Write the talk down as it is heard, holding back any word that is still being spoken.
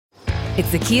It's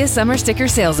the Kia Summer Sticker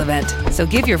Sales Event, so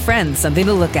give your friends something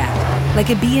to look at, like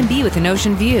a B&B with an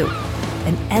ocean view,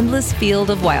 an endless field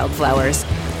of wildflowers,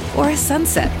 or a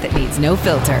sunset that needs no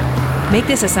filter. Make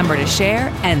this a summer to share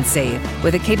and save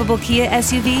with a capable Kia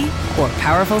SUV or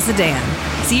powerful sedan.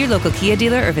 See your local Kia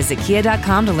dealer or visit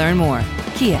kia.com to learn more.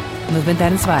 Kia, movement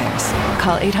that inspires.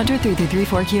 Call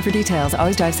 800-3334-KIA for details.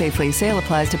 Always drive safely. Sale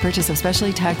applies to purchase of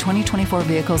specially tagged 2024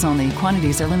 vehicles only.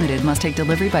 Quantities are limited. Must take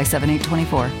delivery by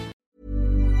 7/8/24.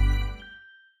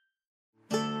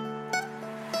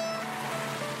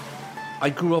 I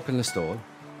grew up in Listowel,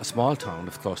 a small town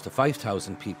of close to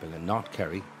 5,000 people in North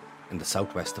Kerry in the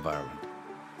southwest of Ireland.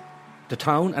 The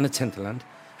town and its hinterland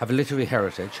have a literary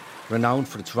heritage renowned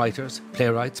for its writers,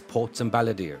 playwrights, poets and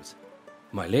balladeers.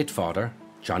 My late father,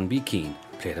 John B. Keane,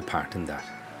 played a part in that.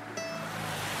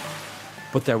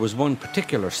 But there was one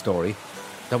particular story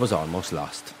that was almost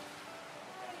lost.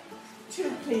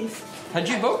 Two, please. Had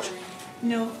you booked?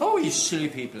 No. Oh, you silly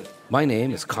people. My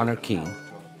name is Conor Keane.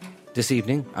 This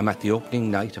evening, I'm at the opening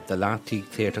night of the Lanty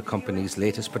Theatre Company's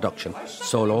latest production,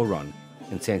 Solo Run,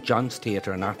 in St John's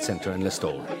Theatre and Arts Centre in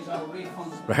Listowel.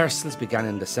 Rehearsals began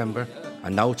in December,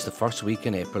 and now it's the first week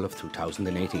in April of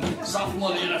 2018. Soft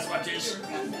money, that's what it is.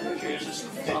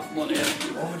 Soft money.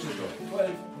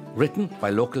 Written by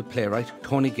local playwright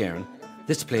Tony Guerin,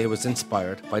 this play was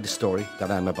inspired by the story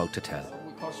that I'm about to tell.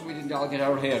 Of course, we didn't all get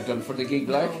our hair done for the gig,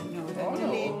 like.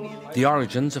 The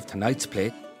origins of tonight's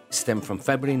play stem from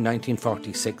February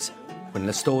 1946, when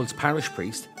Listowel's parish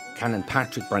priest, Canon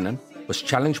Patrick Brennan, was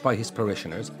challenged by his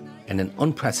parishioners in an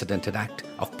unprecedented act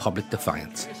of public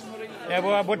defiance. They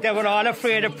were all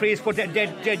afraid of priests, but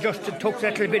they just took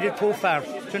that little bit too far,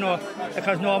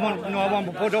 because no one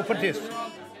would put up with this.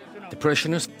 The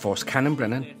parishioners forced Canon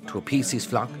Brennan to appease his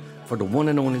flock for the one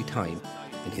and only time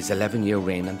in his 11-year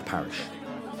reign in the parish.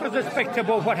 It was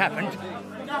respectable what happened.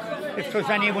 If it was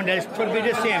anyone else, it would be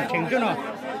the same thing,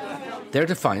 Their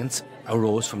defiance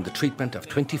arose from the treatment of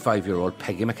 25-year-old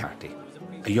Peggy McCarthy,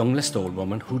 a young Listowel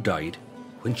woman who died,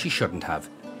 when she shouldn't have,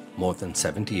 more than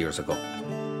 70 years ago.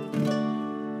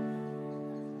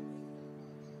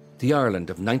 The Ireland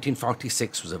of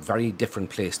 1946 was a very different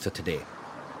place to today.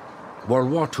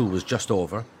 World War II was just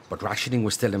over, but rationing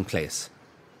was still in place.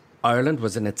 Ireland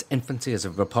was in its infancy as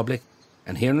a republic,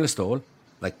 and here in Listowel,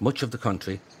 like much of the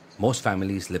country, most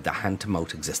families lived a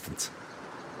hand-to-mouth existence.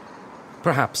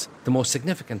 Perhaps the most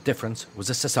significant difference was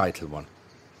a societal one.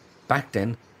 Back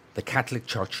then, the Catholic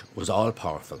Church was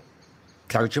all-powerful.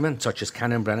 Clergymen such as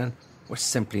Canon Brennan were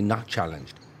simply not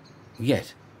challenged.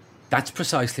 Yet, that's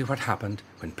precisely what happened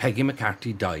when Peggy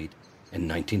McCarthy died in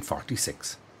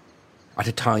 1946, at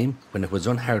a time when it was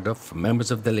unheard of for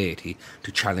members of the laity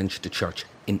to challenge the Church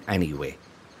in any way.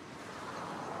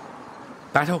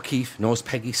 Bat O'Keefe knows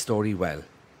Peggy's story well.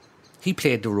 He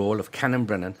played the role of Canon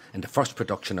Brennan in the first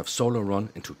production of Solo Run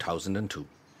in 2002.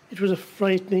 It was a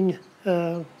frightening,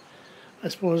 I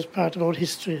suppose, part of our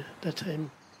history at that time.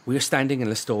 We are standing in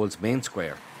Listowel's main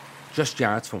square, just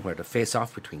yards from where the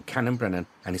face-off between Canon Brennan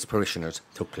and his parishioners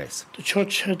took place. The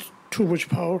church had too much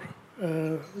power.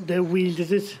 They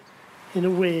wielded it in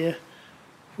a way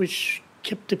which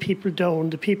kept the people down.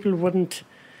 The people weren't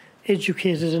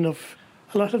educated enough.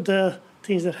 A lot of the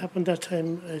things that happened that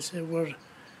time, I say, were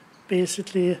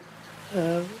basically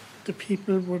the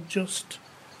people were just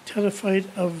terrified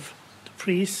of the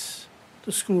priests,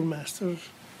 the schoolmasters,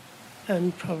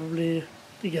 and probably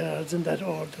the guards in that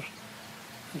order.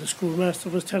 And the schoolmaster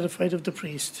was terrified of the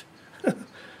priest.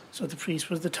 So the priest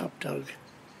was the top dog.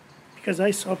 Because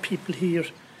I saw people here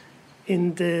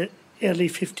in the early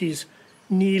 50s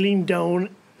kneeling down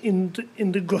in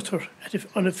the gutter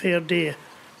on a fair day,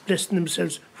 blessing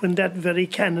themselves when that very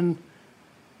canon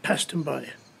passed them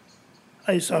by.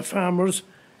 I saw farmers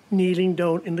kneeling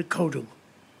down in the cowdung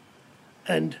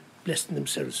and blessing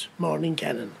themselves, morning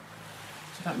canon.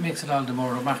 So that makes it all the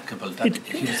more remarkable that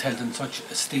he was held in such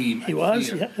esteem. He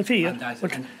was, fear. Yeah, fear.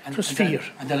 It was fear.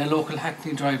 And then a local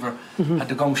hackney driver had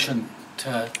the gumption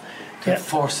to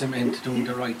force him into doing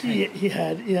the right thing. He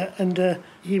had, yeah. And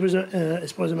he was, I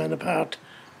suppose, a man apart,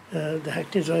 the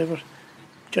hackney driver,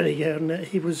 Johnny Guerin.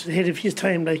 He was ahead of his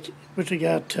time, like, with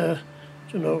regard to,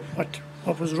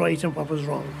 what was right and what was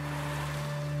wrong.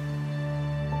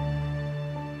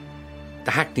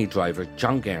 The hackney driver,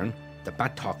 John Guerin, that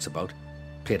Bat talks about,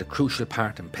 played a crucial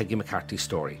part in Peggy McCarthy's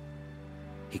story.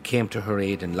 He came to her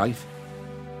aid in life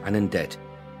and in death,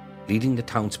 leading the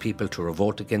townspeople to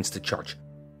revolt against the church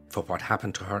for what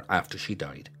happened to her after she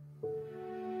died.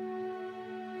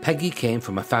 Peggy came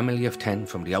from a family of 10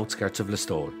 from the outskirts of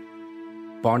Listowel.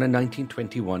 Born in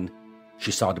 1921,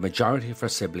 she saw the majority of her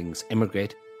siblings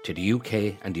immigrate to the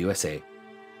UK and USA.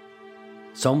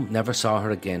 Some never saw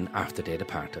her again after they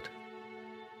departed.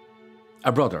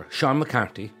 A brother, Sean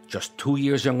McCarthy, just 2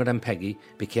 years younger than Peggy,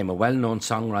 became a well-known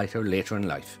songwriter later in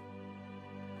life.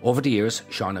 Over the years,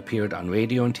 Sean appeared on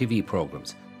radio and TV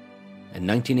programmes. In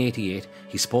 1988,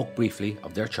 he spoke briefly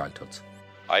of their childhoods.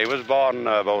 I was born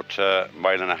about a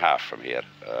mile and a half from here,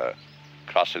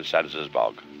 crossing Sands's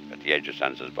Bog, at the edge of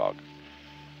Sands's Bog.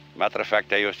 Matter of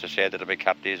fact, I used to say that the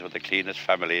McCarthy's were the cleanest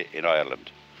family in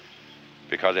Ireland,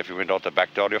 because if you went out the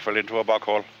back door, you fell into a bog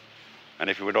hole, and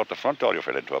if you went out the front door, you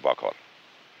fell into a bog hole.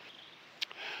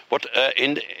 But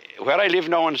where I live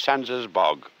now in Sands's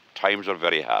Bog, times were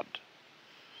very hard.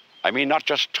 I mean, not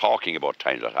just talking about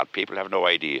times were hard. People have no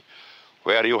idea.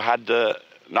 Where you had,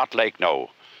 not like now,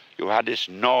 you had this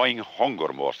gnawing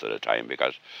hunger most of the time,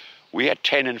 because we had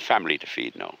 10 in family to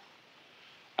feed now,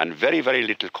 and very, very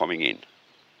little coming in.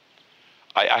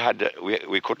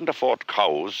 We couldn't afford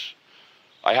cows.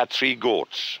 I had 3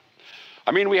 goats.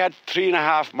 I mean, we had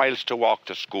 3.5 miles to walk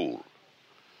to school.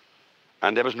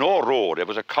 And there was no road, there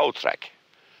was a cow track.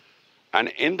 And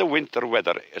in the winter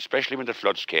weather, especially when the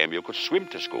floods came, you could swim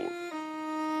to school.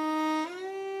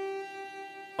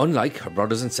 Unlike her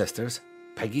brothers and sisters,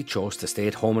 Peggy chose to stay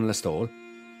at home in Listowel,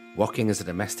 working as a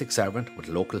domestic servant with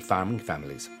local farming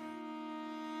families.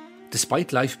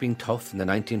 Despite life being tough in the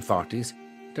 1940s,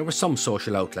 there were some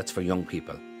social outlets for young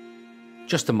people.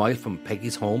 Just a mile from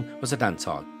Peggy's home was a dance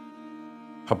hall.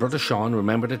 Her brother Sean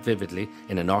remembered it vividly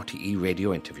in an RTE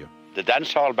radio interview. The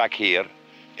dance hall back here,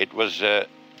 it was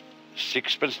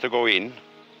 6pence to go in,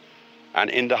 and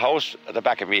in the house at the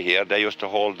back of me here, they used to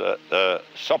hold the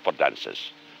supper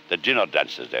dances, the dinner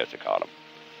dances, they used to call them.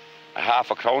 A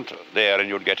half a crown there, and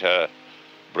you'd get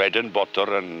bread and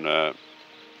butter and a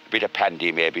bit of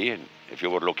pandy maybe, and if you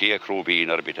were lucky, a crew bean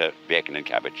or a bit of bacon and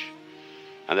cabbage.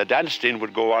 And the dance din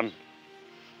would go on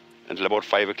until about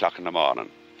 5 o'clock in the morning.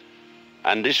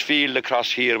 And this field across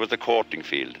here was the courting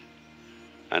field.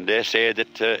 And they say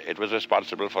that it was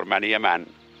responsible for many a man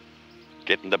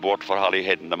getting the boat for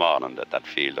Holyhead in the morning, that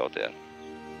field out there.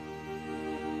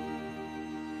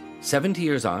 70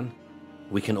 years on,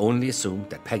 we can only assume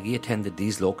that Peggy attended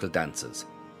these local dances.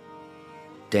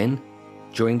 Then,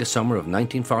 during the summer of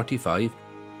 1945,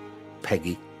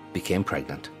 Peggy became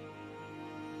pregnant.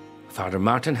 Father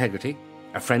Martin Hegarty,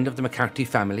 a friend of the McCarthy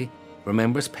family,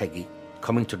 remembers Peggy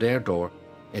coming to their door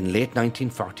in late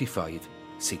 1945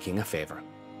 seeking a favour.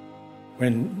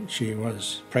 When she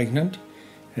was pregnant,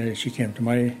 she came to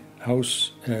my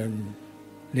house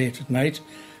late at night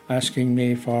asking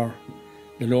me for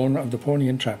the loan of the pony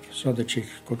and trap so that she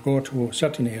could go to a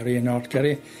certain area in North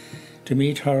Kerry to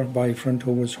meet her boyfriend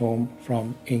who was home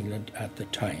from England at the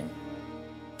time.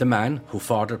 The man who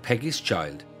fathered Peggy's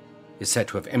child is said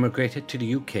to have emigrated to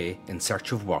the UK in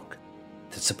search of work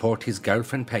to support his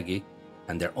girlfriend Peggy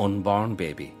and their unborn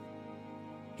baby.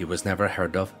 He was never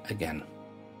heard of again.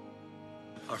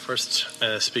 Our first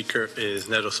speaker is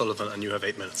Ned O'Sullivan, and you have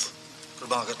 8 minutes. Good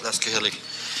morning, Les Cahill.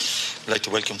 I'd like to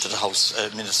welcome to the House,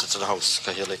 Minister to the House,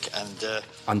 Cahill. And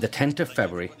on the 10th of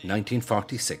February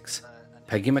 1946,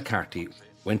 Peggy McCarthy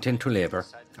went into labour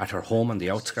at her home on the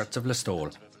outskirts of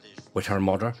Listowel with her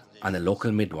mother and a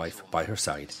local midwife by her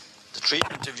side. The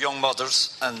treatment of young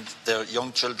mothers and their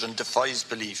young children defies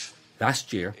belief.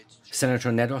 Last year,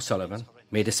 Senator Ned O'Sullivan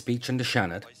made a speech in the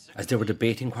Seanad as they were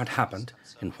debating what happened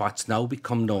in what's now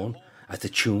become known as the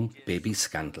Tuam baby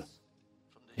scandal.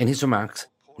 In his remarks,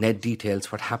 Ned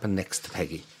details what happened next to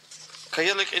Peggy.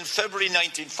 Cahill, in February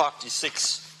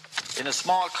 1946, in a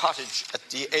small cottage at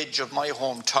the edge of my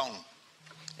hometown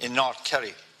in North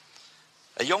Kerry,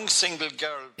 a young single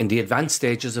girl... In the advanced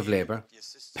stages of labour,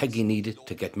 Peggy needed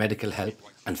to get medical help,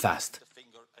 and fast.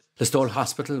 Listowel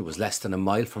Hospital was less than a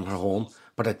mile from her home,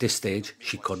 but at this stage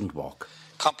she couldn't walk.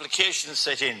 Complications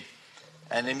set in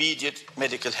and immediate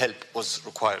medical help was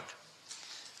required.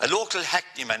 A local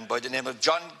hackneyman by the name of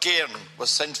John Gairn was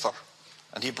sent for,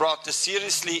 and he brought the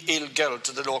seriously ill girl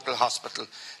to the local hospital,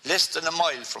 less than a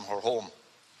mile from her home.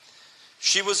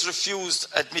 She was refused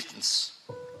admittance.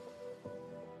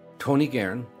 Tony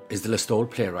Gairn is the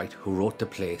Listowel playwright who wrote the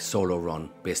play Solo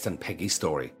Run, based on Peggy's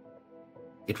story.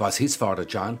 It was his father,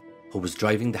 John, who was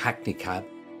driving the hackney cab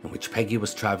in which Peggy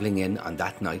was travelling in on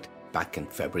that night back in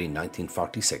February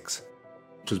 1946.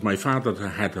 It was my father that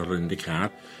had her in the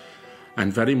car,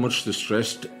 and very much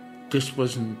distressed. This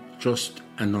wasn't just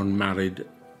an unmarried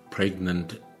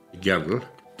pregnant girl.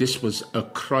 This was a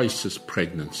crisis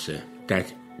pregnancy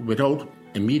that, without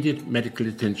immediate medical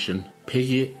attention,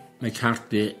 Peggy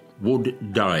McCarthy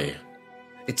would die.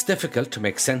 It's difficult to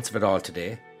make sense of it all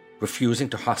today, refusing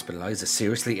to hospitalise a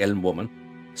seriously ill woman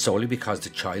solely because the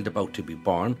child about to be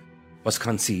born was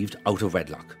conceived out of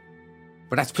wedlock.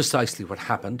 But that's precisely what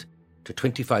happened to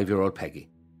 25-year-old Peggy.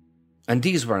 And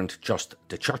these weren't just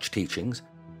the church teachings,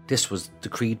 this was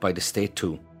decreed by the state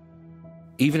too.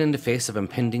 Even in the face of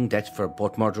impending death for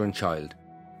both mother and child,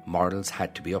 morals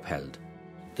had to be upheld.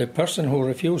 The person who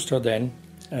refused her then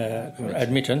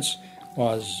admittance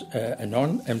was a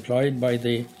nun employed by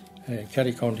the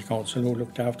Kerry County Council, who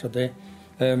looked after the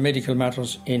medical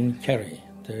matters in Kerry.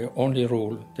 The only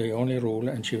rule,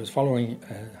 and she was following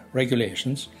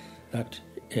regulations, that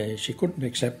she couldn't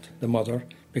accept the mother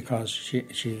because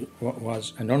she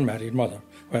was an unmarried mother,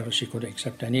 whereas she could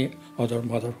accept any other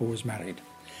mother who was married.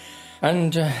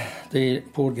 And the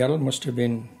poor girl must have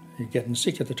been getting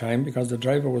sick at the time because the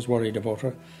driver was worried about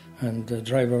her, and the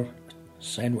driver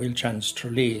said, "We'll chance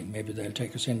Tralee, maybe they'll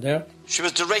take us in there." She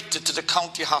was directed to the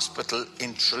county hospital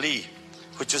in Tralee,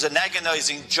 which was an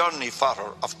agonising journey for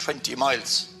her of 20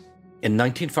 miles. In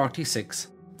 1946,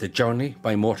 the journey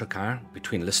by motor car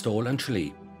between Listowel and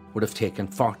Tralee would have taken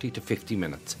 40 to 50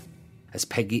 minutes, as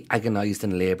Peggy agonised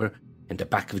in labour in the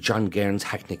back of John Gairn's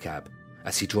hackney cab,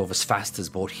 as he drove as fast as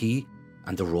both he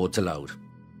and the roads allowed.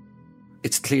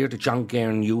 It's clear that John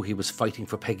Gairn knew he was fighting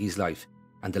for Peggy's life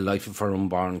and the life of her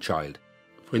unborn child.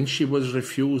 When she was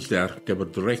refused there, they were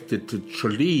directed to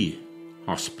Tralee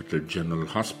Hospital, General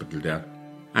Hospital there.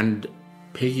 And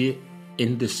Peggy,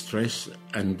 in distress,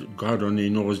 and God only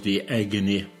knows the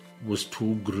agony, was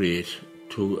too great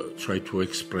to try to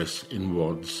express in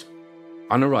words.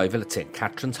 On arrival at St.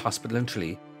 Catherine's Hospital in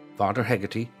Tralee, Father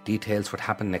Hegarty details what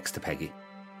happened next to Peggy.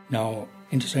 Now,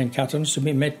 into St. Catherine's to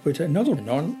be met with another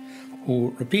nun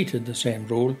who repeated the same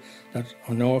rule, that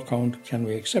on no account can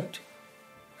we accept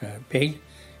Peg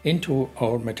into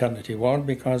our maternity ward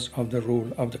because of the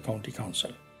rule of the county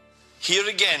council. Here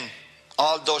again,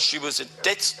 although she was at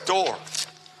death's door,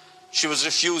 she was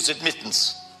refused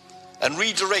admittance and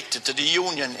redirected to the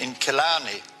Union in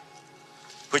Killarney,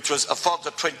 which was a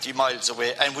further 20 miles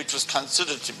away and which was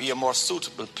considered to be a more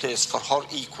suitable place for her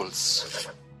equals.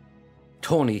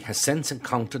 Tony has since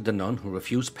encountered the nun who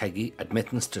refused Peggy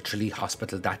admittance to Tralee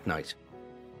Hospital that night.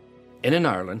 In an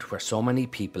Ireland where so many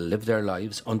people live their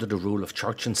lives under the rule of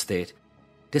church and state,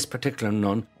 this particular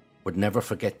nun would never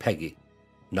forget Peggy,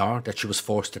 nor that she was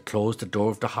forced to close the door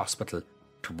of the hospital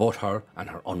to both her and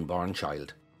her unborn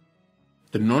child.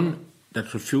 The nun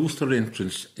that refused her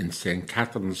entrance in St.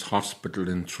 Catherine's Hospital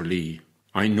in Tralee,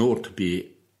 I know to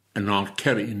be an North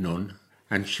Kerry nun,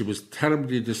 and she was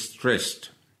terribly distressed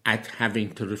at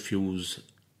having to refuse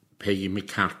Peggy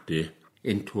McCarthy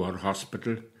into her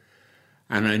hospital,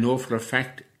 and I know for a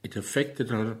fact it affected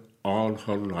her all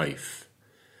her life,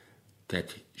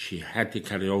 that she had to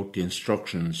carry out the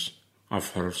instructions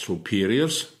of her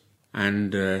superiors,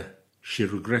 and she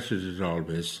regretted it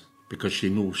always because she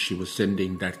knew she was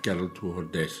sending that girl to her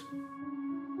death.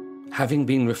 Having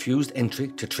been refused entry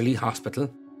to Tralee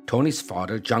Hospital, Tony's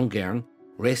father, John Gairn,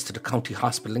 raced to the county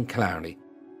hospital in Killarney,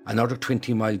 another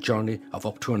 20-mile journey of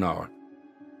up to an hour.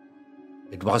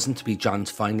 It wasn't to be John's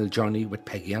final journey with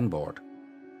Peggy on board.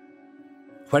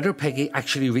 Whether Peggy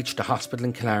actually reached the hospital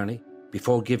in Killarney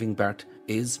before giving birth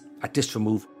is, at this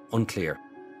remove, unclear.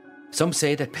 Some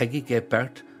say that Peggy gave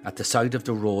birth at the side of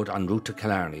the road en route to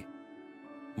Killarney.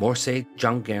 More say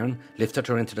John Gairn lifted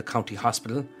her into the county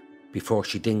hospital before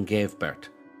she then gave birth.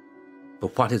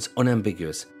 But what is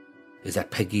unambiguous is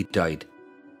that Peggy died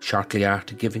shortly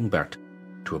after giving birth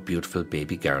to a beautiful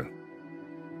baby girl.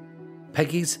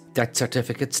 Peggy's death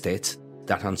certificate states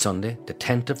that on Sunday, the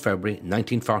 10th of February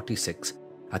 1946,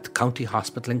 at the county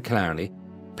hospital in Killarney,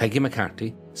 Peggy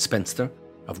McCarthy, spinster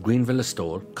of Greenville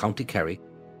Listowel, County Kerry,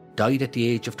 died at the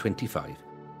age of 25.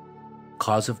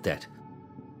 Cause of death: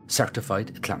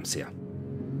 certified eclampsia.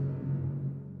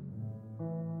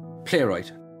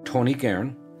 Playwright Tony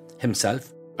Gairn,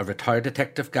 himself a retired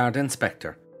Detective Garda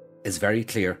inspector, is very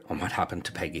clear on what happened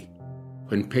to Peggy.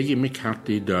 When Peggy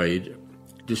McCarthy died,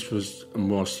 this was a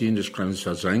more serious crime,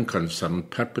 as I'm concerned,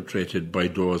 perpetrated by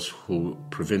those who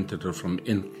prevented her from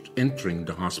entering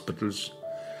the hospitals.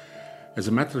 As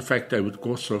a matter of fact, I would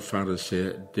go so far as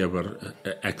say there were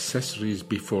accessories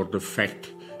before the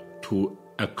fact to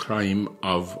a crime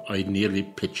of, I nearly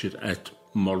pitch it at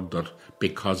murder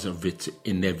because of its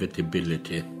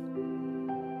inevitability.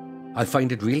 I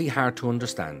find it really hard to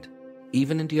understand,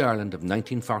 even in the Ireland of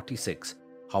 1946,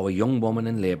 how a young woman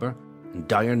in labour, in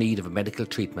dire need of medical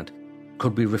treatment,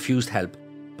 could be refused help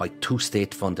by 2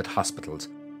 state-funded hospitals,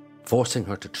 forcing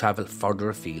her to travel further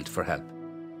afield for help.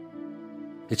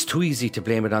 It's too easy to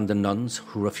blame it on the nuns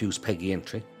who refused Peggy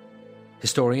entry.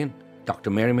 Historian Dr.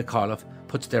 Mary McAuliffe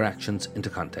puts their actions into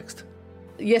context.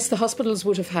 Yes, the hospitals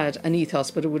would have had an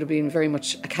ethos, but it would have been very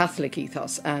much a Catholic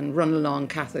ethos and run along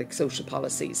Catholic social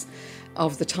policies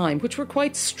of the time, which were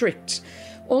quite strict.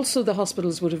 Also, the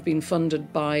hospitals would have been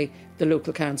funded by the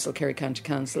local council, Kerry County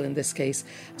Council in this case.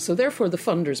 So therefore, the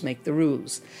funders make the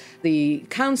rules. The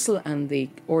council and the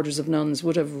orders of nuns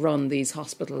would have run these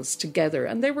hospitals together,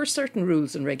 and there were certain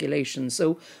rules and regulations.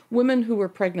 So women who were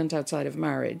pregnant outside of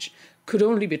marriage could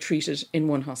only be treated in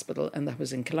one hospital, and that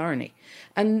was in Killarney.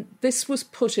 And this was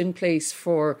put in place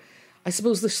for, I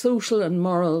suppose, the social and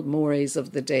moral mores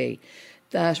of the day,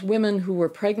 that women who were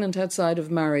pregnant outside of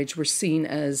marriage were seen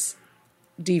as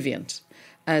deviant,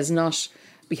 as not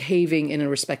behaving in a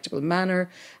respectable manner,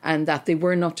 and that they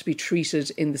were not to be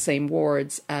treated in the same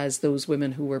wards as those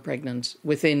women who were pregnant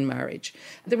within marriage.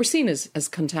 They were seen as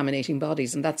contaminating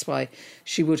bodies, and that's why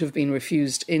she would have been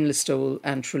refused in Listowel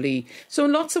and Tralee. So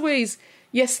in lots of ways,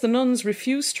 yes, the nuns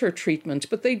refused her treatment,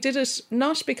 but they did it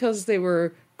not because they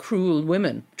were cruel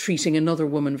women treating another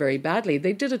woman very badly.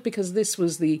 They did it because this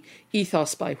was the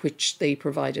ethos by which they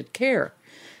provided care.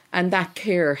 And that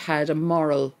care had a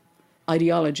moral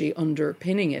ideology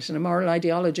underpinning it. And a moral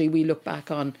ideology we look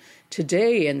back on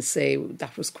today and say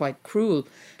that was quite cruel,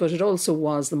 but it also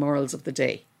was the morals of the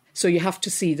day. So you have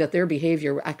to see that their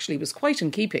behaviour actually was quite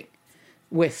in keeping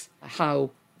with how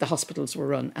the hospitals were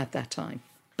run at that time.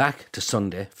 Back to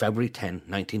Sunday, February 10,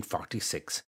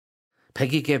 1946.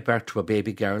 Peggy gave birth to a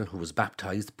baby girl who was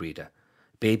baptised Breda.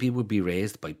 Baby would be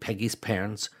raised by Peggy's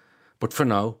parents, but for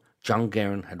now, John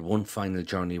Guerin had one final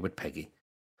journey with Peggy,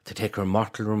 to take her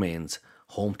mortal remains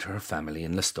home to her family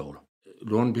in Listowel.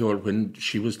 Lo and behold, when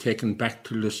she was taken back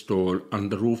to Listowel on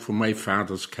the roof of my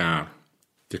father's car,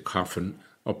 the coffin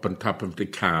up on top of the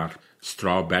car,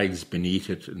 straw bags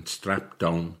beneath it and strapped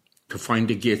down, to find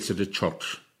the gates of the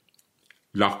church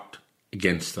locked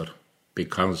against her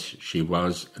because she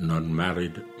was an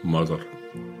unmarried mother.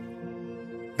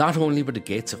 Not only were the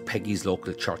gates of Peggy's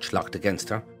local church locked against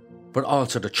her, but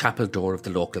also the chapel door of the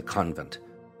local convent.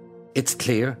 It's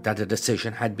clear that a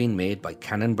decision had been made by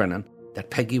Canon Brennan that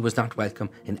Peggy was not welcome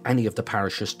in any of the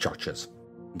parish's churches,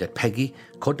 that Peggy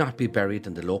could not be buried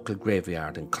in the local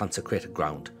graveyard in consecrated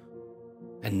ground.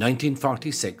 In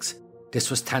 1946, this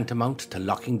was tantamount to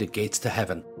locking the gates to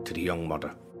heaven to the young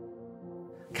mother.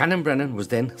 Canon Brennan was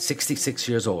then 66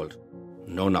 years old,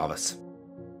 no novice.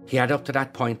 He had up to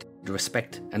that point the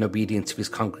respect and obedience of his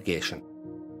congregation.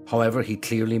 However, he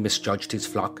clearly misjudged his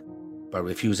flock by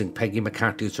refusing Peggy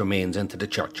McCarthy's remains into the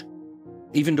church,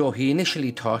 even though he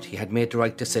initially thought he had made the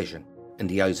right decision in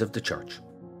the eyes of the church.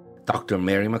 Dr.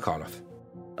 Mary McAuliffe.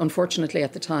 Unfortunately,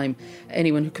 at the time,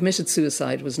 anyone who committed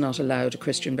suicide was not allowed a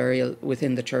Christian burial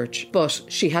within the church. But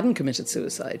she hadn't committed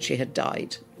suicide. She had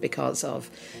died because of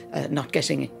not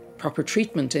getting proper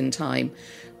treatment in time.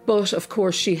 But, of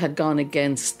course, she had gone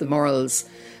against the morals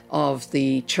of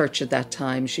the church at that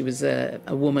time. She was a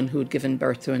woman who had given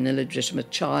birth to an illegitimate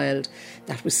child.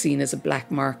 That was seen as a black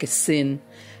mark, a sin.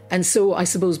 And so I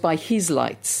suppose by his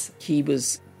lights, he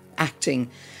was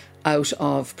acting out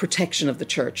of protection of the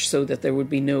church so that there would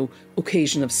be no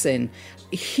occasion of sin.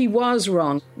 He was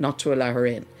wrong not to allow her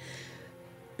in.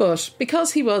 But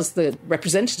because he was the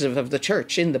representative of the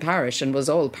church in the parish and was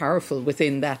all-powerful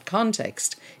within that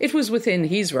context, it was within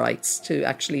his rights to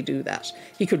actually do that.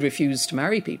 He could refuse to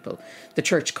marry people. The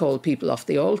church called people off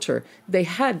the altar. They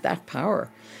had that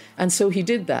power. And so he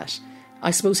did that.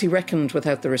 I suppose he reckoned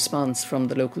without the response from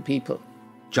the local people.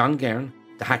 John Guerin,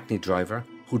 the hackney driver,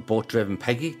 who'd both driven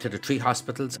Peggy to the three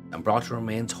hospitals and brought her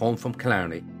remains home from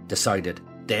Killarney, decided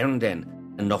there and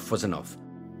then enough was enough.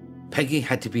 Peggy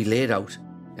had to be laid out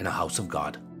in a house of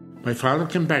God. My father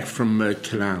came back from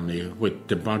Killarney with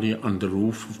the body on the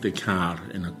roof of the car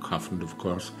in a coffin, of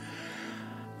course,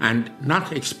 and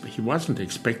he wasn't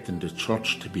expecting the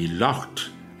church to be locked,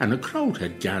 and a crowd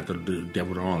had gathered. They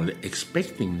were all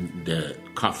expecting the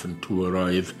coffin to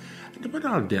arrive, and they were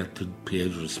all there to pay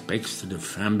respects to the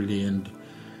family, and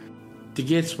the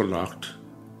gates were locked,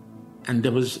 and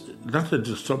there was a lot of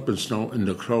disturbance now in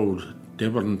the crowd. They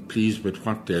weren't pleased with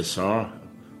what they saw.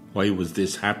 Why was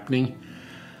this happening?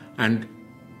 And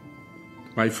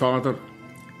my father,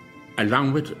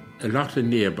 along with a lot of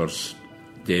neighbours,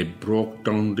 they broke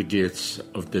down the gates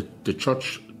of the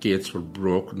church gates were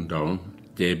broken down.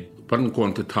 They weren't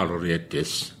going to tolerate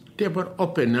this. They were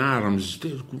up in arms.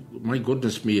 My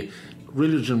goodness me,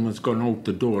 religion was gone out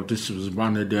the door. This was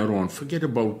one of their own. Forget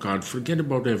about God, forget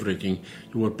about everything.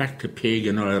 You were back to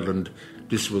pagan Ireland.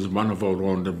 This was one of our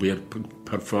own, that we are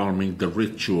performing the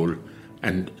ritual,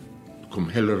 and come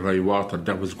hell or high water,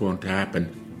 that was going to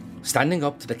happen. Standing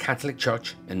up to the Catholic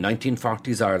Church in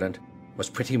 1940s Ireland was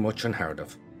pretty much unheard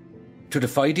of. To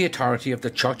defy the authority of the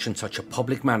church in such a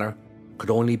public manner could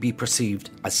only be perceived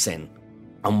as sin,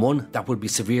 and one that would be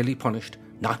severely punished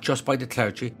not just by the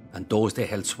clergy and those they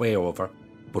held sway over,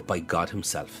 but by God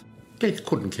himself. They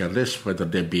couldn't care less whether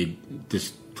there be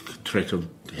this threat of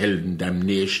hell and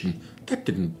damnation. That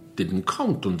didn't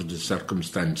count under the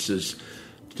circumstances.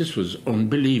 This was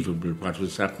unbelievable what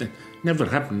was happening. Never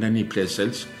happened anyplace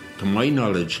else, to my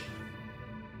knowledge.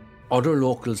 Other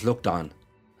locals looked on,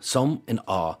 some in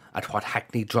awe at what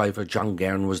Hackney driver John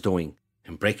Guerin was doing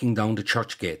in breaking down the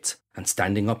church gates and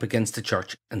standing up against the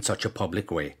church in such a public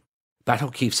way. Bat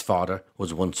O'Keefe's father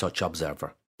was one such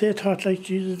observer. They thought like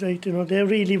Jesus, right? They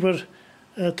really were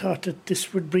thought that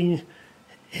this would bring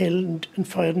hell and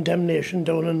fire and damnation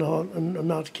down on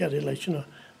North Kerry,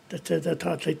 that they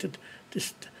thought like that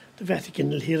the Vatican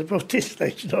will hear about this,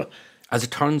 As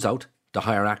it turns out, the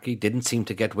hierarchy didn't seem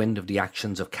to get wind of the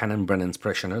actions of Canon Brennan's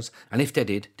parishioners, and if they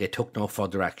did, they took no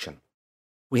further action.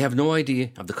 We have no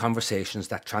idea of the conversations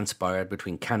that transpired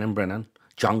between Canon Brennan,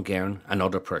 John Guerin and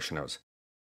other parishioners.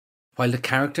 While the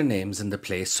character names in the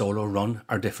play Solo Run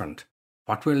are different,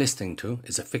 what we're listening to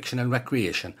is a fictional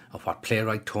recreation of what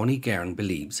playwright Tony Guerin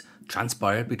believes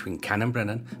transpired between Canon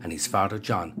Brennan and his father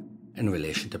John in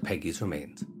relation to Peggy's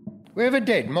remains. We have a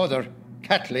dead mother,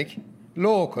 Catholic,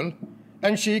 local,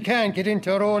 and she can't get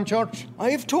into her own church.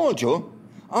 I've told you,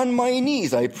 on my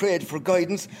knees I prayed for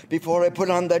guidance before I put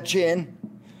on that chain.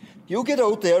 You get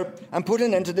out there and put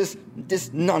an end to this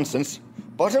nonsense.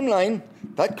 Bottom line,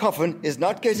 that coffin is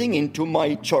not getting into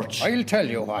my church. I'll tell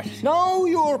you what. Now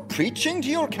you're preaching to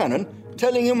your canon,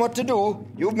 telling him what to do.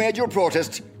 You've made your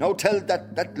protest. Now tell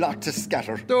that lot to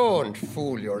scatter. Don't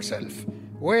fool yourself.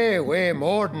 Way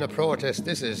more than a protest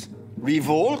this is.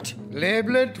 Revolt?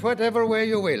 Label it whatever way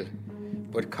you will.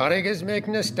 But Corrig is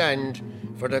making a stand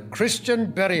for the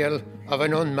Christian burial of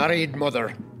an unmarried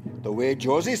mother. The way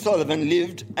Josie Sullivan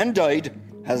lived and died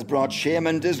has brought shame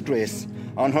and disgrace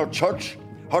on her church,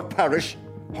 her parish,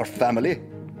 her family.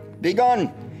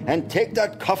 Begone and take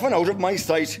that coffin out of my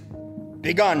sight.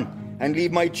 Begone and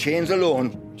leave my chains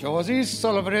alone. Josie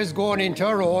Sullivan is going into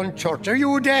her own church. Are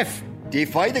you deaf?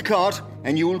 Defy the court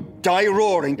and you'll die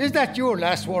roaring. Is that your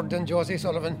last word then, Josie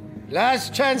Sullivan?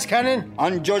 Last chance, Canon?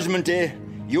 On Judgment Day,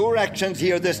 your actions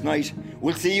here this night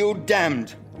will see you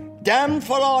damned. Damned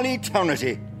for all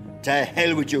eternity. To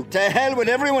hell with you. To hell with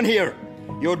everyone here.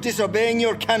 You're disobeying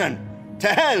your canon. To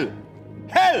hell!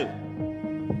 Hell!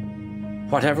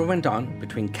 Whatever went on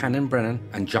between Canon Brennan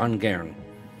and John Guerin,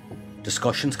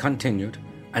 discussions continued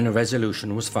and a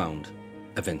resolution was found,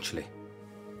 eventually.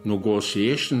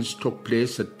 Negotiations took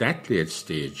place at that late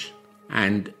stage,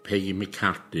 and Peggy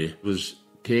McCarthy was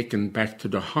taken back to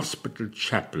the hospital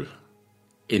chapel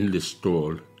in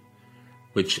Listowel,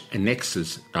 which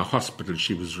annexes the hospital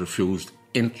she was refused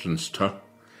entrance to,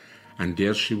 and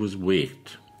there she was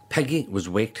waked. Peggy was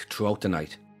waked throughout the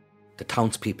night. The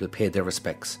townspeople paid their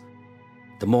respects.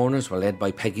 The mourners were led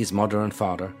by Peggy's mother and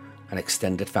father and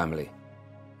extended family.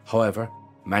 However,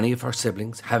 many of her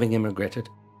siblings, having immigrated,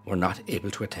 were not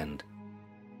able to attend.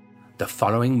 The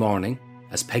following morning,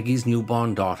 as Peggy's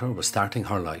newborn daughter was starting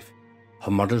her life,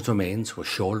 her mother's remains were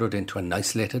shouldered into an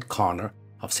isolated corner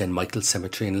of St. Michael's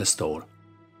Cemetery in Listowel.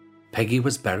 Peggy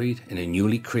was buried in a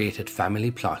newly created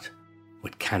family plot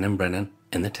with Canon Brennan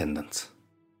in attendance.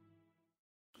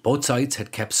 Both sides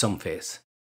had kept some face.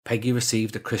 Peggy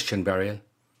received a Christian burial,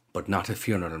 but not a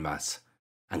funeral mass,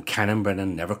 and Canon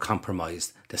Brennan never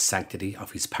compromised the sanctity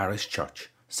of his parish church,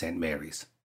 St. Mary's.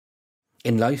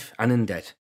 In life and in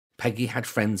death, Peggy had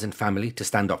friends and family to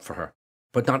stand up for her,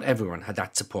 but not everyone had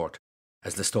that support,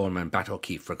 as the stoneman Bat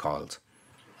O'Keefe recalls.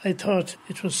 I thought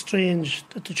it was strange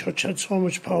that the church had so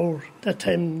much power that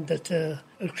time that a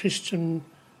Christian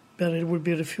burial would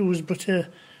be refused, but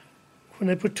when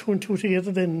I put two and two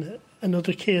together, then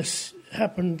another case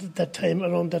happened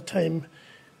around that time.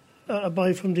 A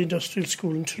boy from the industrial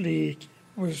school in Tralee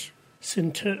was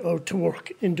sent out to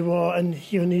work in Dewar, and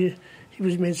he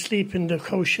was made sleep in the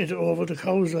cow shed over the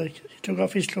cows. He took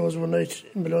off his clothes one night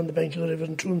in below the bank of the river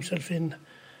and threw himself in.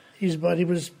 His body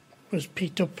was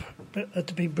picked up at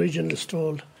the big bridge in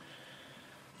Listowel.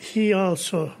 He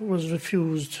also was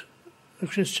refused a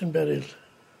Christian burial.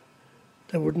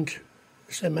 They wouldn't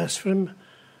say mass for him,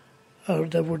 or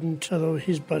they wouldn't allow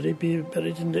his body be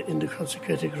buried in the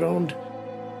consecrated ground.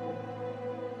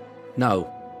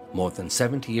 Now, more than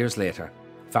 70 years later,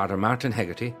 Father Martin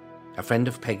Hegarty, a friend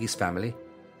of Peggy's family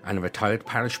and a retired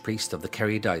parish priest of the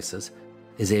Kerry Diocese,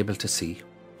 is able to see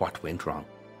what went wrong.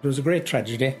 It was a great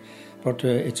tragedy, but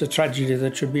it's a tragedy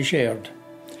that should be shared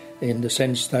in the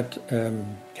sense that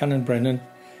Canon Brennan,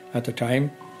 at the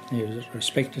time, he was a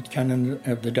respected canon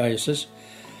of the diocese,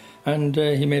 And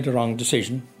he made a wrong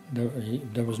decision.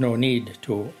 There was no need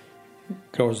to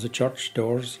close the church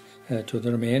doors to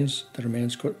the remains. The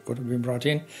remains could have been brought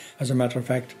in. As a matter of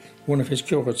fact, one of his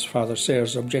curates, Father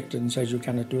Sayers, objected and said, "You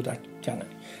cannot do that, can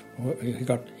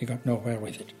it?" He got nowhere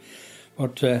with it.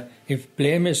 But if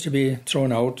blame is to be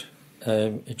thrown out,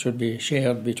 it should be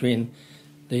shared between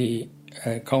the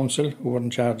council, who were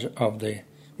in charge of the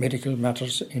medical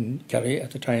matters in Kerry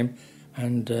at the time,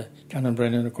 and Canon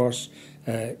Brennan, of course.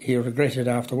 He regretted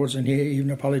afterwards, and he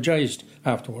even apologised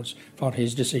afterwards for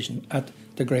his decision at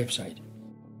the graveside.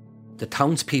 The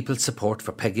townspeople's support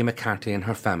for Peggy McCarthy and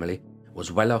her family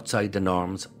was well outside the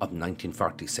norms of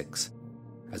 1946,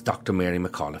 as Dr. Mary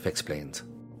McAuliffe explains.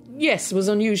 Yes, it was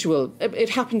unusual. It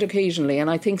happened occasionally, and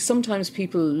I think sometimes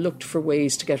people looked for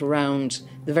ways to get around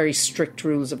the very strict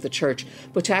rules of the church,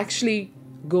 but to actually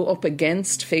go up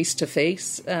against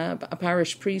face-to-face a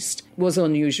parish priest was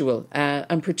unusual,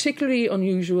 and particularly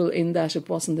unusual in that it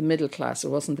wasn't the middle class, it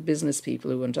wasn't the business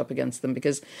people who went up against them,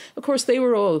 because, of course, they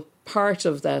were all part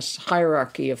of that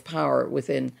hierarchy of power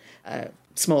within a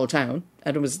small town,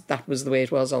 and that was the way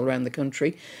it was all around the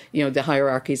country. You know, the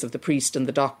hierarchies of the priest and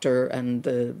the doctor and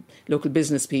the local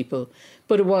business people.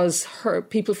 But it was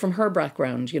people from her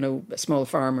background, you know, small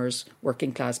farmers,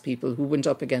 working class people who went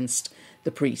up against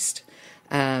the priest.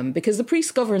 Because the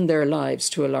priests governed their lives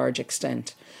to a large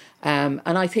extent. And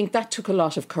I think that took a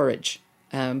lot of courage.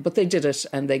 But they did it,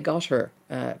 and they got her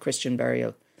Christian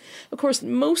burial. Of course,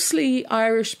 mostly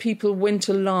Irish people went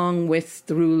along with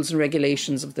the rules and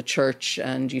regulations of the church,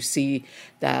 and you see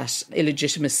that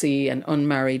illegitimacy and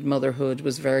unmarried motherhood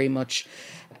was very much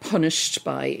punished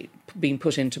by being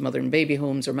put into mother and baby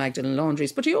homes or Magdalene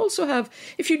laundries. But you also have,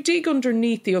 if you dig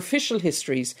underneath the official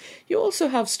histories, you also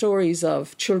have stories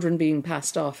of children being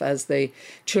passed off as the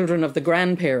children of the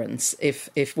grandparents if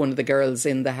one of the girls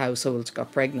in the household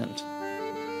got pregnant.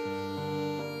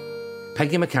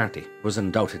 Peggy McCarthy was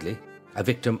undoubtedly a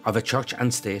victim of a church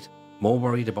and state more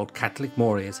worried about Catholic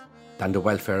mores than the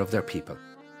welfare of their people.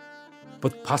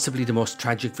 But possibly the most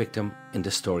tragic victim in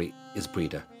this story is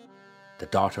Breda, the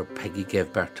daughter Peggy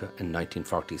gave birth to in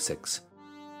 1946.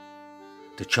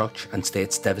 The church and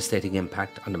state's devastating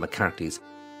impact on the McCarthys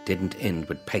didn't end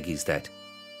with Peggy's death.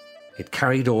 It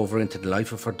carried over into the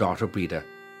life of her daughter Breda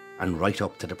and right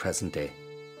up to the present day.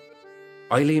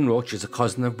 Eileen Roach is a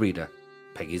cousin of Breda,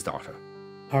 Peggy's daughter.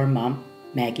 Her mum,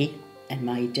 Maggie, and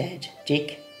my dad,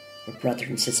 Dick, were brother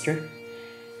and sister.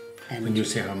 And when you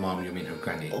say her mum, you mean her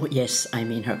granny? Oh, yes, I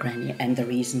mean her granny. And the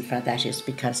reason for that is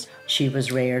because she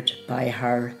was reared by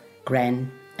her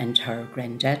gran and her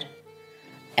granddad,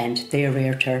 and they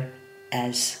reared her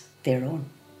as their own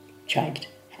child.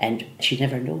 And she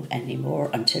never knew any more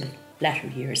until latter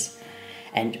years.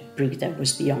 And Breda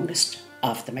was the youngest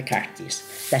of the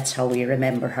McCarthys. That's how we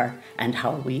remember her and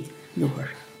how we knew her.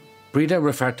 Breda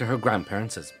referred to her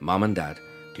grandparents as mum and dad,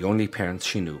 the only parents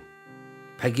she knew.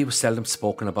 Peggy was seldom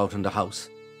spoken about in the house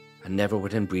and never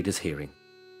within Breda's hearing.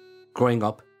 Growing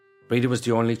up, Breda was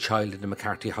the only child in the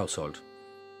McCarthy household.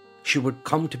 She would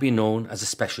come to be known as a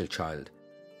special child,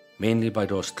 mainly by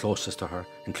those closest to her,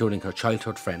 including her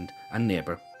childhood friend and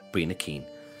neighbour, Brina Keane.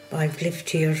 I've lived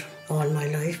here all my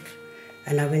life,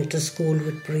 and I went to school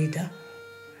with Breda,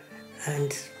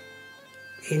 and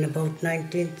in about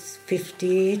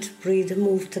 1958, Breda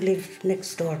moved to live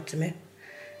next door to me,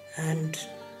 and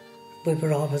we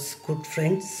were always good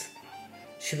friends.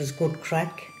 She was good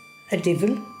crack, a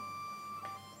devil,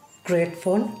 great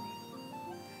fun,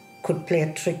 could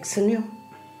play tricks on you.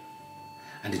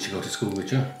 And did she go to school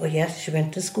with you? Oh yes, she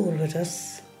went to school with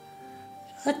us.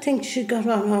 I think she got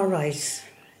on all right.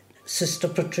 Sister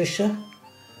Patricia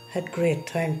had great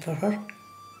time for her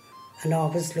and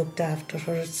always looked after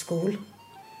her at school.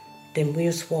 Then we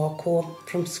used to walk home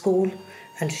from school,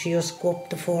 and she used to go up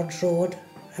the Forge Road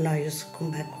and I used to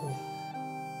come back home.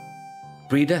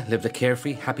 Breda lived a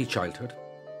carefree, happy childhood.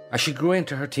 As she grew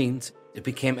into her teens, it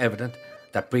became evident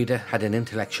that Breda had an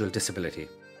intellectual disability.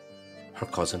 Her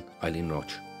cousin, Eileen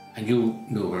Roach. And you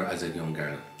knew her as a young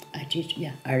girl? I did,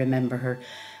 yeah. I remember her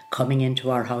coming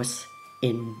into our house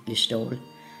in Listowel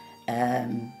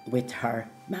with her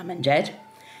mum and dad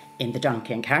in the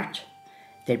donkey and cart.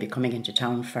 They'd be coming into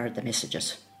town for the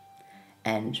messages.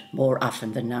 And more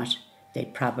often than not,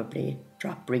 they'd probably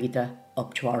drop Breda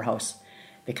up to our house,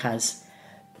 because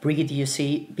Breda, you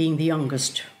see, being the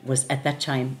youngest, was at that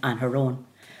time on her own,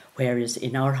 whereas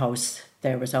in our house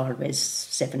there was always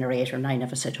 7 or 8 or 9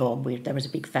 of us at home. There was a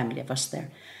big family of us there,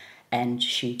 and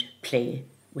she'd play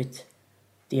with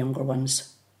the younger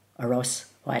ones, or us,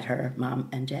 while her mum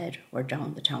and dad were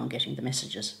down the town getting the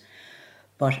messages.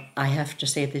 But I have to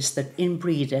say this, that in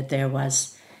Breda there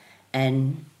was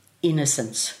an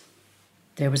innocence.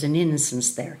 There was an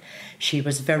innocence there. She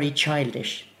was very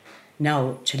childish.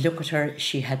 Now, to look at her,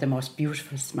 she had the most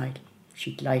beautiful smile.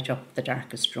 She'd light up the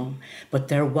darkest room. But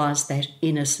there was that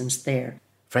innocence there.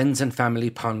 Friends and family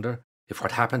ponder if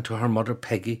what happened to her mother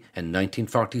Peggy in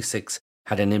 1946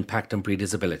 had an impact on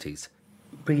Breida's abilities.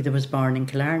 Breida was born in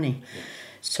Killarney.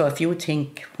 So if you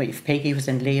think, if Peggy was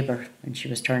in labour and she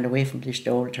was turned away from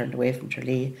Listowel, turned away from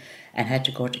Tralee and had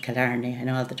to go to Killarney, and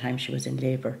all the time she was in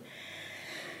labour,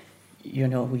 you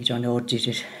know, we don't know, did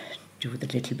it do the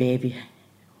little baby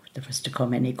that was to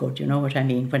come any good, you know what I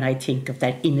mean? When I think of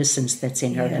that innocence that's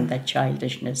in her and that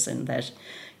childishness and that,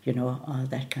 you know, all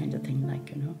that kind of thing, like,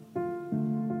 you know.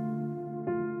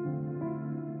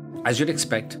 As you'd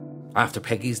expect, after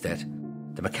Peggy's death,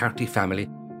 the McCarthy family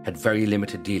had very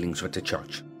limited dealings with the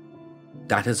church.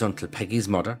 That is until Peggy's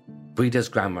mother, Breida's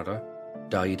grandmother,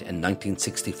 died in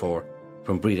 1964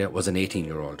 when Breida was an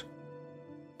 18-year-old.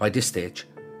 By this stage,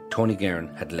 Tony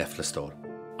Guerin had left Listowel.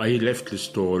 I left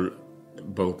Listowel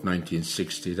about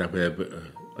 1960. That way,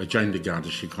 I joined the Garda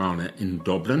Síochána in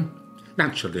Dublin.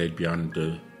 Naturally,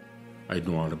 I'd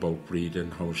know all about Breida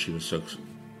and how she was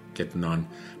getting on.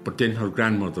 But then her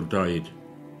grandmother died.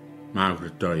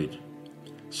 Margaret died.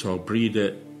 So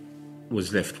Breida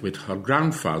was left with her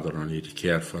grandfather only to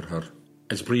care for her.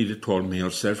 As Breida told me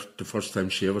herself, the first time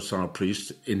she ever saw a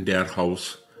priest in their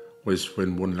house was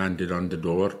when one landed on the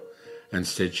door and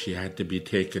said she had to be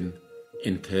taken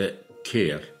into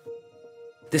care.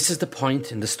 This is the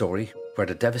point in the story where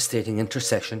the devastating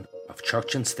intercession of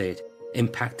church and state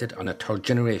impacted on a third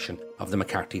generation of the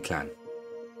McCarthy clan.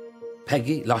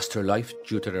 Peggy lost her life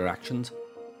due to their actions.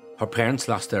 Her parents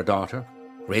lost their daughter,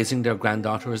 raising their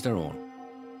granddaughter as their own.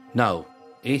 Now,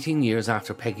 18 years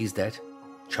after Peggy's death,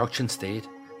 church and state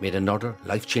made another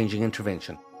life-changing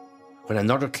intervention when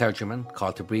another clergyman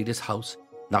called to Breida's house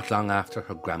not long after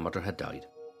her grandmother had died.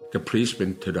 The priest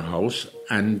went to the house,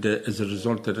 and as a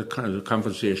result of the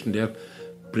conversation there,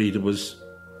 Breida was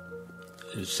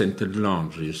sent to the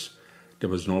laundries. There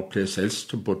was no place else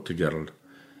to put the girl,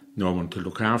 no one to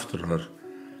look after her.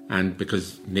 And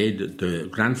because the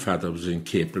grandfather was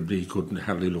incapable, he couldn't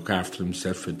hardly look after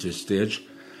himself at this stage.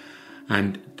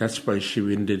 And that's why she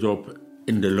ended up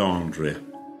in the laundry.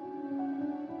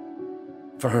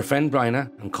 For her friend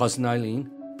Bryna and cousin Eileen,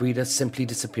 Breida simply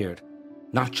disappeared.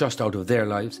 Not just out of their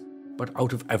lives, but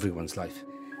out of everyone's life.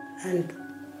 And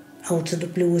out of the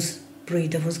blues,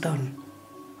 Breida was gone.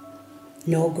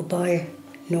 No goodbye,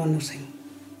 no nothing.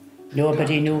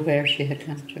 Nobody knew where she had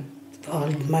gone to. All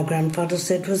my grandfather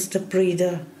said was that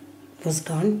Breida was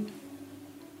gone.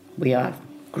 We all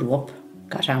grew up,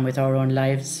 got on with our own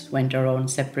lives, went our own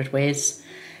separate ways,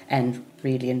 and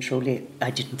really and truly,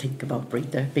 I didn't think about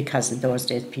Breida because in those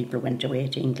days people went away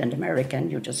to England, America,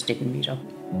 and you just didn't meet up.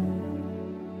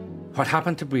 What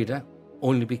happened to Breida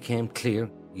only became clear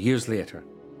years later.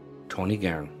 Tony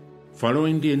Guerin.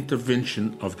 Following the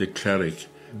intervention of the cleric,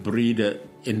 Breida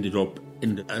ended up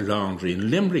in a laundry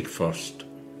in Limerick first.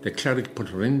 The cleric put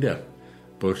her in there,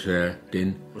 but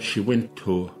then she went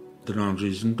to the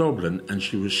laundries in Dublin and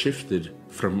she was shifted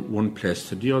from one place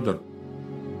to the other.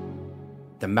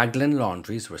 The Magdalen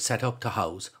laundries were set up to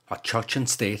house what church and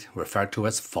state referred to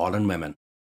as fallen women,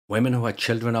 women who had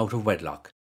children out of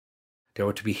wedlock. They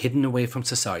were to be hidden away from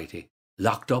society,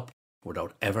 locked up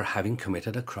without ever having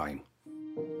committed a crime.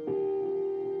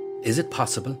 Is it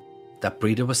possible that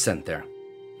Breida was sent there,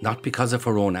 not because of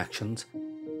her own actions,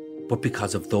 but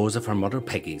because of those of her mother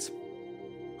Peggy's,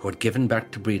 who had given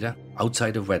birth to Breida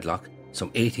outside of wedlock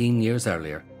some 18 years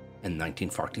earlier in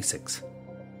 1946?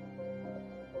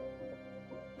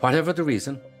 Whatever the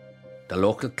reason, the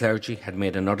local clergy had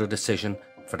made another decision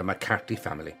for the McCarthy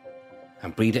family,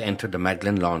 and Breida entered the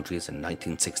Magdalen laundries in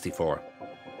 1964.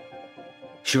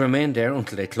 She remained there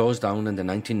until they closed down in the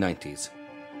 1990s.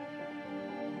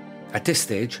 At this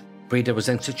stage, Breida was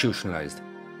institutionalised,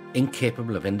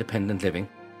 incapable of independent living,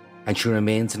 and she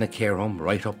remains in a care home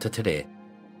right up to today,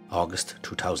 August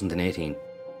 2018.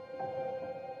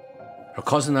 Her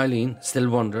cousin Eileen still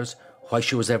wonders why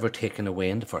she was ever taken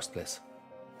away in the first place.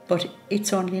 But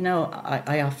it's only now,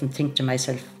 I often think to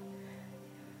myself,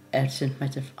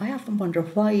 I often wonder,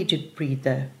 why did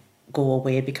Breida go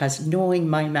away? Because knowing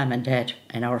my mum and dad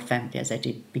and our family, as I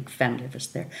did, big family of us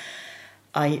there,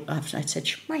 I said,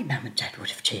 my mum and dad would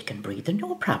have taken Breida,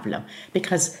 no problem.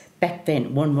 Because back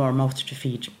then, one more mouth to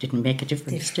feed didn't make a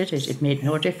difference, did it? It made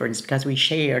no difference because we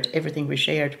shared, everything we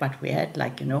shared, what we had,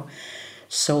 like, you know.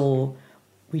 So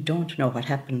we don't know what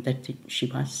happened that she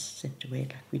was sent away,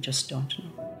 like, we just don't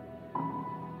know.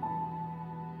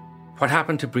 What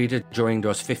happened to Breida during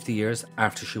those 50 years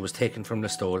after she was taken from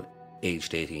Listowel,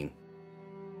 aged 18?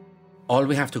 All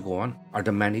we have to go on are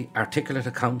the many articulate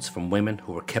accounts from women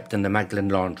who were kept in the Magdalen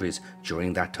laundries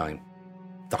during that time.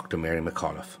 Dr. Mary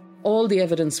McAuliffe. All the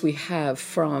evidence we have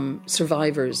from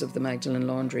survivors of the Magdalen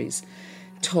laundries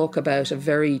talk about a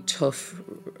very tough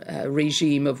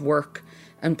regime of work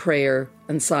and prayer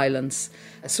and silence.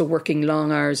 So working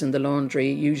long hours in the laundry,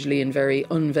 usually in very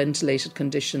unventilated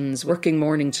conditions, working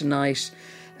morning to night,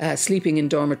 sleeping in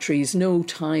dormitories, no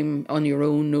time on your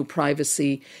own, no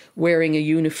privacy, wearing a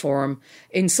uniform.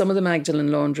 In some of the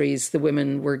Magdalen laundries, the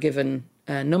women were given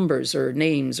numbers or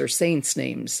names or saints'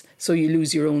 names, so you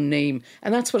lose your own name.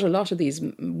 And that's what a lot of these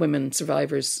women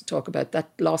survivors talk about, that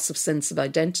loss of sense of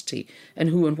identity and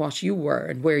who and what you were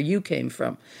and where you came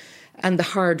from, and the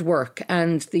hard work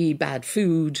and the bad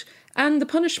food and the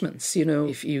punishments. You know,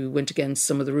 if you went against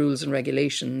some of the rules and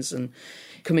regulations and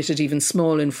committed even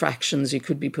small infractions, you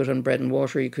could be put on bread and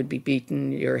water, you could be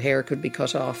beaten, your hair could be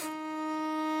cut off.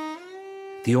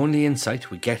 The only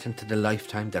insight we get into the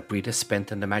lifetime that Breda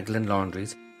spent in the Magdalen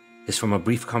laundries is from a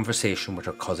brief conversation with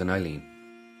her cousin Eileen.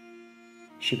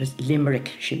 She was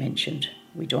Limerick, she mentioned.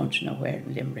 We don't know where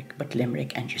in Limerick, but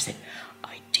Limerick. And she said,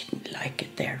 I didn't like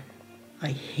it there. I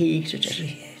hated it. She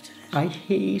hated it. I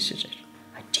hated it.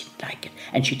 I didn't like it.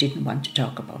 And she didn't want to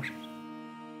talk about it.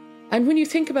 And when you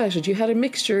think about it, you had a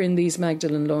mixture in these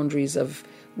Magdalen laundries of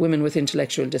women with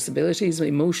intellectual disabilities,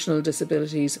 emotional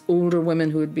disabilities, older women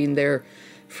who had been there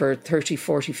for 30,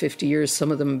 40, 50 years,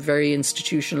 some of them very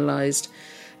institutionalised.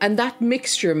 And that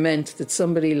mixture meant that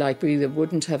somebody like Breda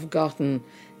wouldn't have gotten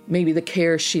maybe the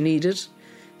care she needed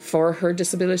for her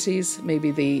disabilities,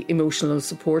 maybe the emotional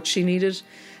support she needed.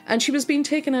 And she was being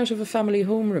taken out of a family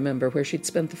home, remember, where she'd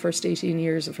spent the first 18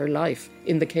 years of her life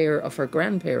in the care of her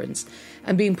grandparents,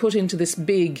 and being put into this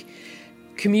big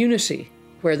community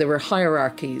where there were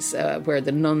hierarchies, where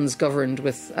the nuns governed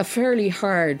with a fairly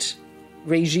hard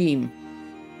regime.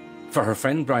 For her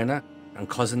friend Bryna and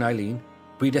cousin Eileen,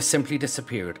 Breda simply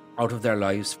disappeared out of their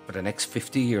lives for the next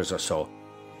 50 years or so.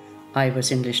 I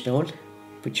was in Listowel,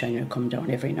 which I know come down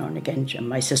every now and again. And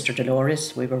my sister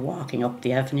Dolores, we were walking up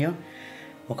the avenue,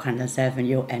 O'Connell's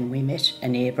Avenue, and we met a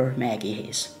neighbour, Maggie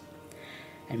Hayes.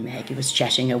 And Maggie was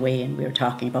chatting away and we were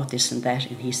talking about this and that,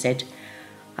 and he said,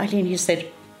 Eileen, he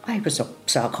said, I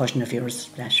saw a cousin of yours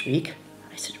last week.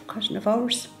 I said, a cousin of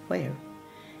ours? Where?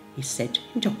 He said,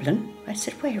 in Dublin. I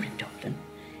said, where in Dublin?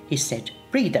 He said,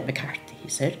 Breda McCarthy. He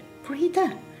said,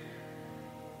 Breda?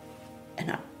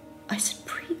 And I said,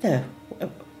 Breda?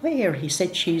 Where? He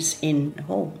said, she's in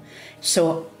home.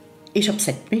 So it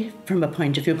upset me from a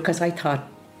point of view because I thought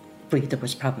Breda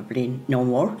was probably no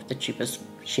more, that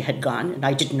she had gone, and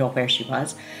I didn't know where she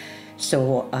was.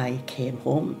 So I came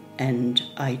home and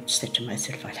I said to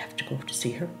myself, I'll have to go to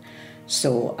see her.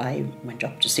 So I went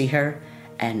up to see her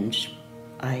and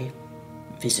I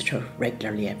visit her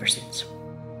regularly ever since.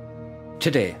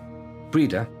 Today,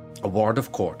 Breda, a ward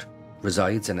of Court,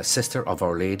 resides in a Sister of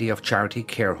Our Lady of Charity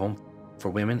care home for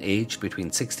women aged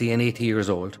between 60 and 80 years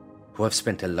old who have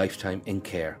spent a lifetime in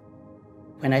care.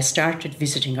 When I started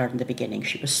visiting her in the beginning,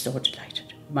 she was so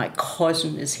delighted. My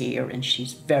cousin is here and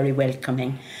she's very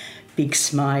welcoming, big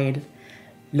smile,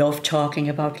 loved talking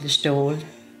about Listowel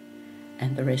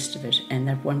and the rest of it. And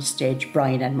at one stage,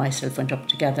 Brian and myself went up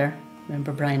together.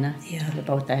 Remember, Brian? Yeah. Tell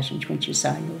about that and when she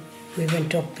saw you. We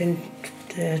went up in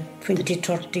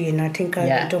 2013. I think I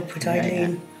went up with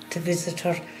Eileen to visit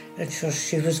her. And so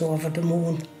she was over the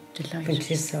moon when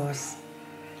she saw us.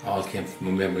 All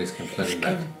memories came flooding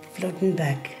back. Flooding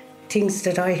back. Things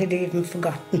that I had even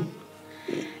forgotten.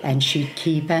 And she'd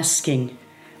keep asking,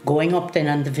 going up then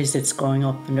on the visits, going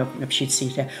up and up and up, she'd see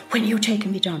there, when are you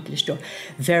taking me down to Listowel?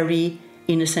 Very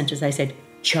innocent, as I said,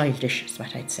 childish is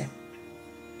what I'd say.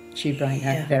 She,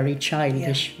 Brian, very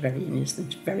childish, very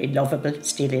innocent, very lovable,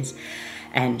 still is.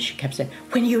 And she kept saying,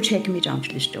 when are you taking me down to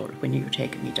Listowel? When are you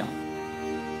taking me down?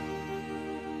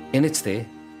 In its day,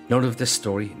 none of this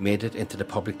story made it into the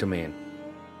public domain.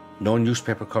 No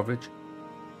newspaper coverage,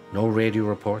 no radio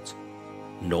reports,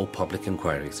 no public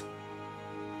inquiries.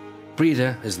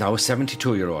 Breda is now a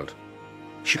 72-year-old.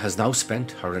 She has now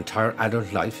spent her entire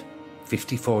adult life,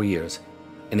 54 years,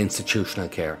 in institutional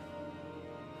care.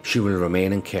 She will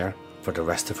remain in care for the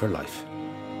rest of her life.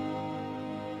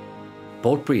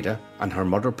 Both Breda and her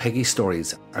mother Peggy's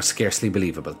stories are scarcely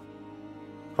believable.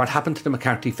 What happened to the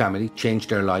McCarthy family changed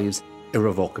their lives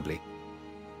irrevocably,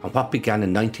 and what began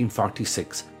in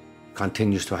 1946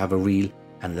 continues to have a real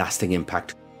and lasting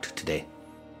impact to today.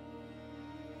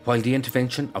 While the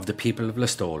intervention of the people of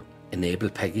Listowel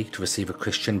enabled Peggy to receive a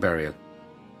Christian burial,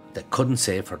 they couldn't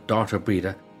save her daughter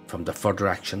Breda from the further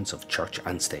actions of church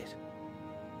and state.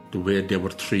 The way they were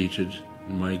treated,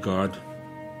 my God,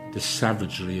 the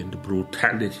savagery and the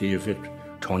brutality of it.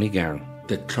 Tony Guerin.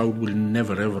 That cloud will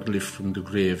never ever lift from the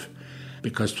grave,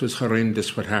 because 'twas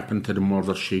horrendous what happened to the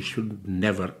mother. She should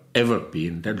never ever be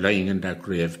lying in that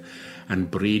grave, and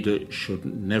Breda should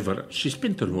never. She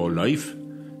spent her whole life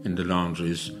in the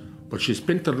laundries, but she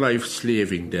spent her life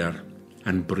slaving there,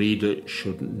 and Breda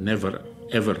should never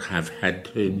ever have had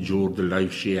to endure the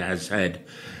life she has had,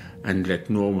 and let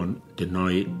no one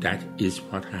deny that is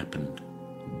what happened.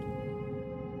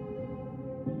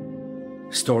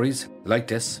 Stories like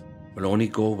this will only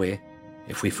go away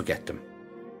if we forget them.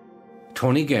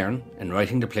 Tony Guerin, in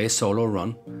writing the play Solo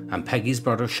Run, and Peggy's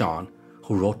brother Sean,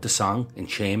 who wrote the song In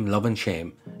Shame, Love and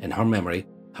Shame, in her memory,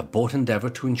 have both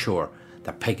endeavoured to ensure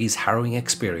that Peggy's harrowing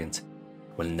experience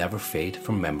will never fade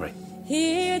from memory.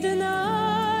 Hear the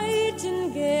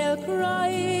nightingale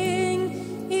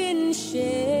crying, in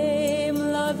shame,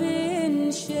 love in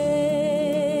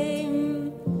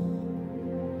shame.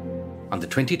 On the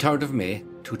 23rd of May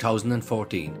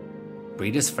 2014,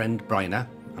 Breda's friend Bryna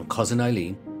and cousin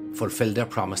Eileen fulfilled their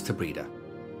promise to Breda,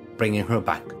 bringing her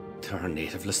back to her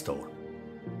native Listowel.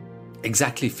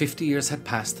 Exactly 50 years had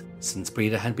passed since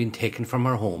Breda had been taken from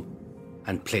her home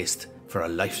and placed for a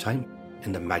lifetime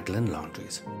in the Magdalen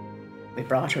laundries. We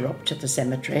brought her up to the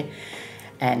cemetery,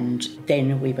 and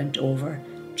then we went over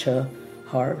to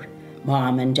her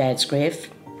mom and dad's grave,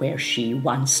 where she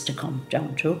wants to come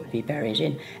down to be buried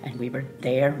in. And we were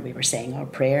there, we were saying our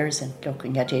prayers and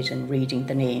looking at it and reading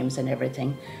the names and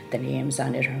everything, the names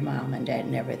on it, her mom and dad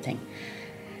and everything.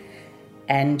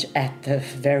 And at the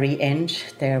very end,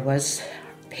 there was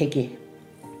Peggy,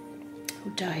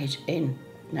 who died in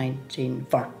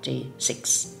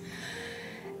 1946.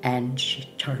 And she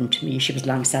turned to me, she was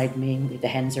alongside me with the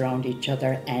hands around each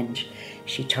other, and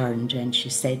she turned and she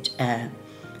said,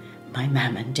 my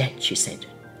mum and dad, she said,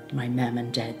 my mum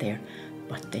and dad there.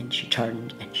 But then she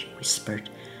turned and she whispered,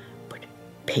 but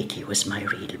Peggy was my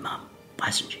real mum,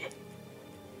 wasn't she?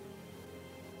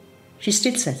 She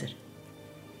still says it.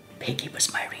 Peggy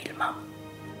was my real mum.